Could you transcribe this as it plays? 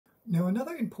Now,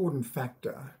 another important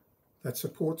factor that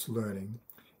supports learning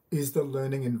is the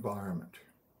learning environment.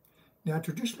 Now,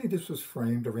 traditionally this was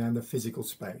framed around the physical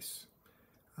space,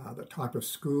 the type of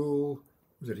school,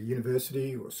 was it a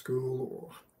university or a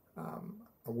school or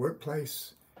a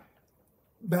workplace?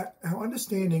 But our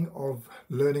understanding of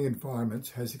learning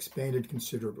environments has expanded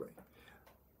considerably,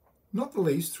 not the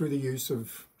least through the use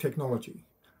of technology.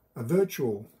 A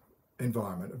virtual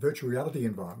environment, a virtual reality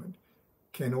environment,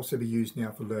 can also be used now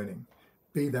for learning,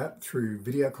 be that through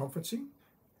video conferencing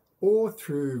or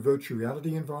through virtual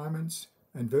reality environments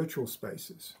and virtual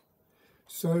spaces.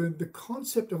 So the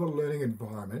concept of a learning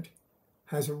environment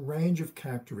has a range of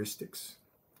characteristics.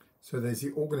 So there's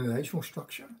the organizational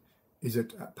structure. Is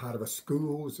it part of a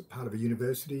school? Is it part of a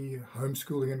university, a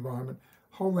homeschooling environment?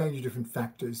 A whole range of different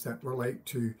factors that relate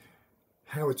to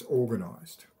how it's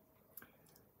organized.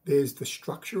 There's the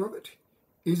structure of it.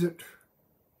 Is it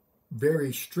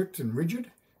very strict and rigid?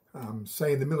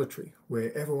 Say in the military,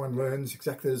 where everyone learns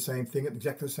exactly the same thing at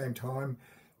exactly the same time,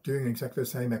 doing exactly the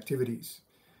same activities,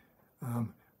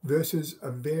 versus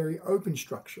a very open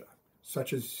structure,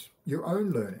 such as your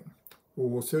own learning,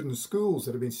 or certain schools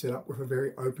that have been set up with a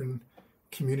very open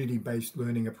community-based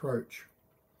learning approach.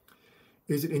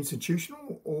 Is it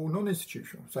institutional or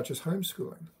non-institutional, such as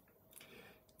homeschooling?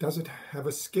 Does it have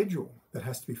a schedule that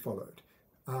has to be followed?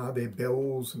 Are there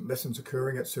bells and lessons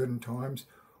occurring at certain times?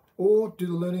 Or do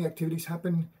the learning activities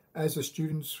happen as the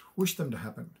students wish them to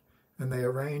happen, and they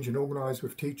arrange and organise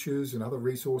with teachers and other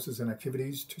resources and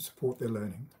activities to support their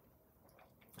learning?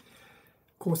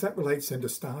 Of course, that relates then to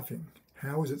staffing.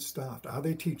 How is it staffed? Are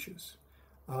there teachers?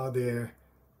 Are there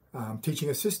teaching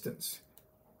assistants?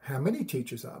 How many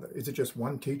teachers are there? Is it just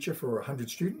one teacher for 100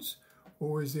 students?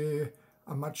 Or is there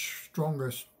a much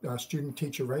stronger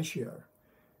student-teacher ratio?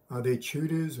 Are there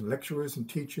tutors and lecturers and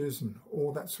teachers and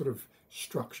all that sort of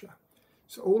structure?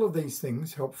 So all of these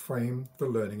things help frame the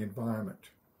learning environment.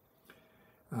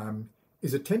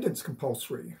 Is attendance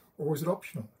compulsory or is it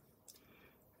optional?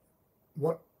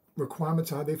 What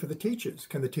requirements are there for the teachers?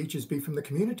 Can the teachers be from the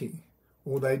community,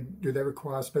 or do they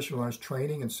require specialised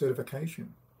training and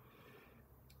certification?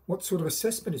 What sort of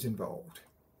assessment is involved?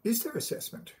 Is there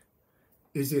assessment?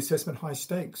 Is the assessment high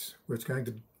stakes, where it's going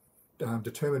to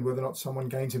determine whether or not someone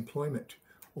gains employment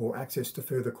or access to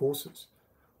further courses?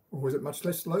 Or is it much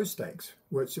less low stakes,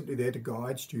 where it's simply there to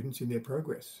guide students in their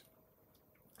progress?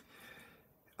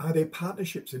 Are there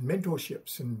partnerships and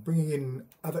mentorships and bringing in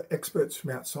other experts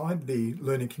from outside the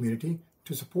learning community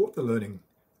to support the learning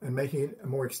and making it a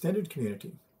more extended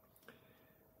community?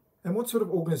 And what sort of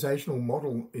organisational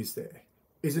model is there?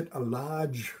 Is it a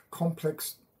large,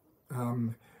 complex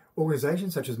organisation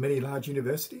such as many large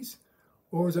universities?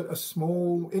 Or is it a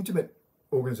small, intimate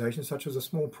organisation such as a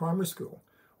small primary school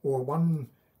or one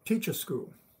teacher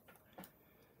school?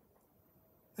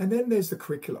 And then there's the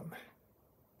curriculum.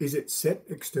 Is it set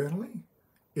externally?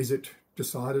 Is it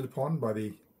decided upon by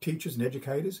the teachers and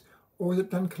educators? Or is it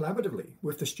done collaboratively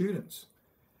with the students?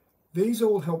 These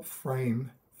all help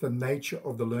frame the nature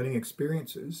of the learning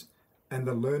experiences and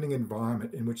the learning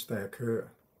environment in which they occur.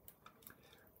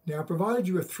 Now, I provided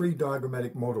you with 3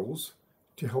 diagrammatic models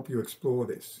to help you explore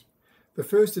this. The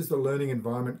first is the learning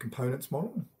environment components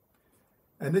model.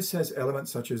 And this has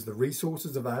elements such as the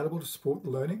resources available to support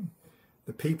the learning,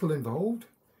 the people involved,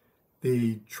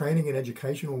 the training and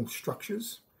educational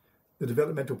structures, the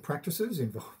developmental practices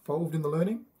involved in the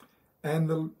learning, and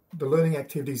the learning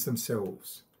activities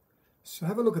themselves. So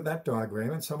have a look at that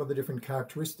diagram and some of the different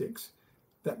characteristics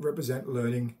that represent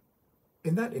learning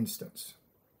in that instance.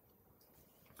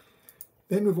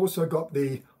 Then we've also got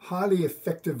the highly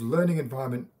effective learning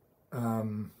environment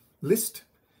list.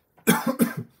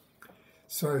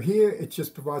 So here it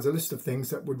just provides a list of things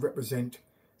that would represent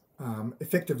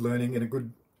effective learning in a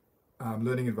good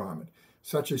learning environment,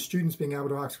 such as students being able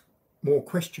to ask more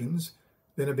questions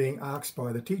than are being asked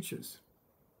by the teachers.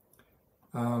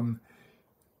 Are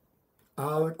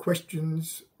the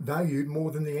questions valued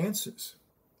more than the answers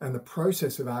and the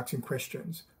process of asking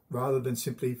questions rather than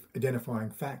simply identifying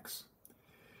facts?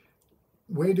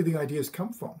 Where do the ideas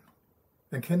come from?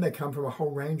 And can they come from a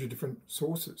whole range of different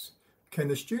sources? Can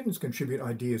the students contribute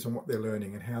ideas on what they're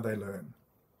learning and how they learn?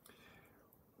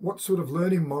 What sort of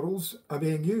learning models are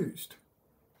being used?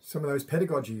 Some of those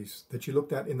pedagogies that you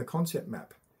looked at in the concept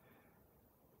map.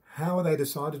 How are they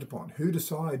decided upon? Who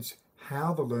decides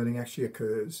how the learning actually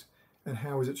occurs and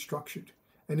how is it structured?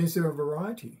 And is there a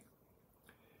variety?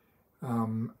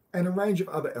 And a range of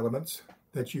other elements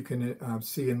that you can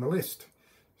see in the list.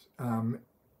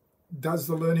 Does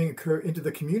the learning occur into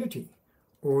the community,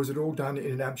 or is it all done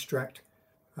in an abstract,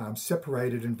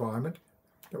 separated environment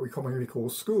that we commonly call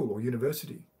school or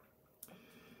university?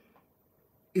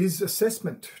 Is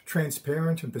assessment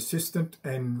transparent and persistent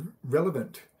and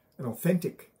relevant and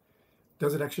authentic?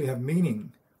 Does it actually have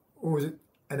meaning? Or is it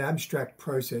an abstract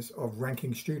process of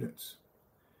ranking students?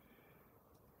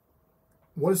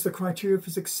 What is the criteria for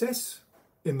success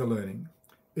in the learning?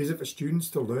 Is it for students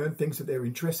to learn things that they're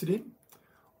interested in?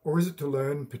 Or is it to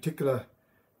learn particular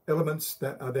elements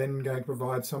that are then going to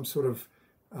provide some sort of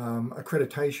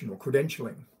accreditation or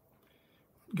credentialing,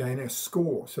 gain a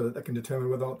score so that they can determine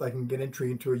whether or not they can get entry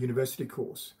into a university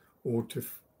course or to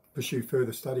pursue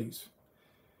further studies?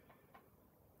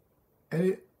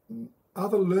 And are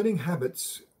the learning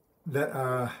habits that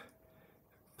are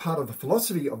part of the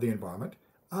philosophy of the environment,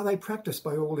 are they practiced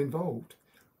by all involved?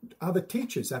 Are the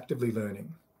teachers actively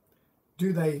learning?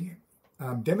 Do they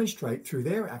demonstrate through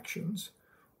their actions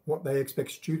what they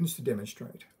expect students to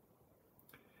demonstrate?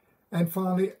 And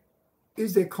finally,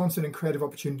 is there constant and creative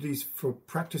opportunities for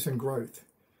practice and growth?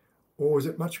 Or is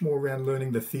it much more around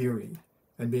learning the theory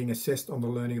and being assessed on the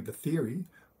learning of the theory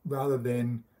rather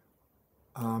than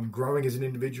growing as an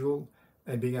individual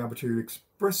and being able to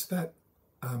express that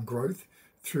growth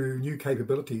through new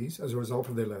capabilities as a result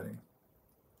of their learning?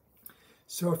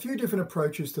 So a few different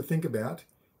approaches to think about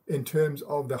in terms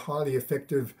of the highly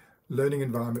effective learning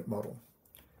environment model.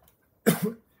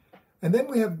 And then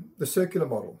we have the circular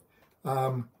model.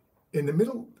 In the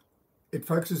middle, it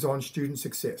focuses on student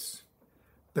success,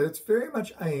 but it's very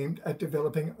much aimed at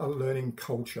developing a learning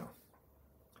culture.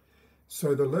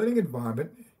 So the learning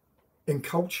environment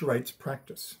enculturates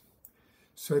practice.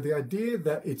 So the idea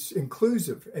that it's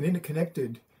inclusive and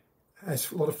interconnected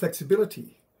has a lot of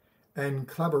flexibility and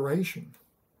collaboration,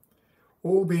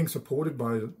 all being supported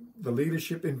by the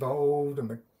leadership involved and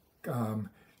the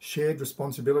shared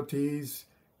responsibilities,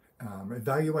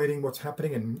 evaluating what's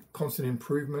happening and constant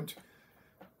improvement.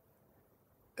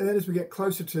 And as we get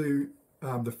closer to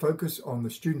the focus on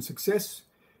the student success,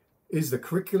 is the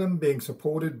curriculum being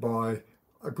supported by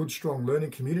a good, strong learning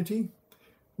community,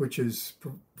 which is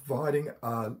providing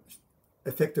an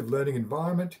effective learning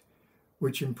environment,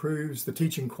 which improves the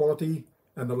teaching quality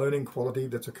and the learning quality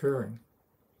that's occurring.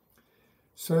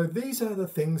 So these are the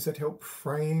things that help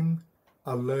frame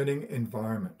a learning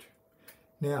environment.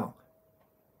 Now,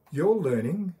 you're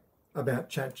learning about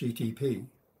ChatGPT.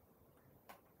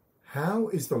 How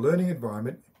is the learning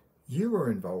environment you are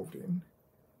involved in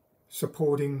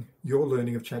supporting your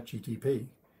learning of ChatGPT?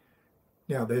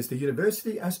 Now, there's the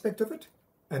university aspect of it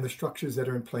and the structures that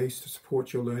are in place to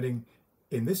support your learning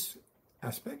in this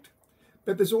aspect.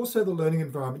 But there's also the learning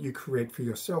environment you create for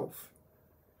yourself.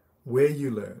 Where you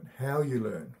learn, how you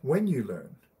learn, when you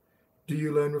learn. Do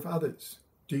you learn with others?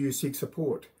 Do you seek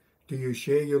support? Do you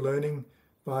share your learning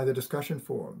via the discussion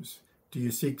forums? Do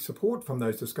you seek support from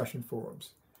those discussion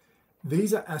forums?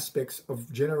 These are aspects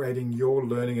of generating your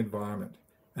learning environment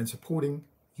and supporting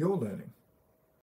your learning.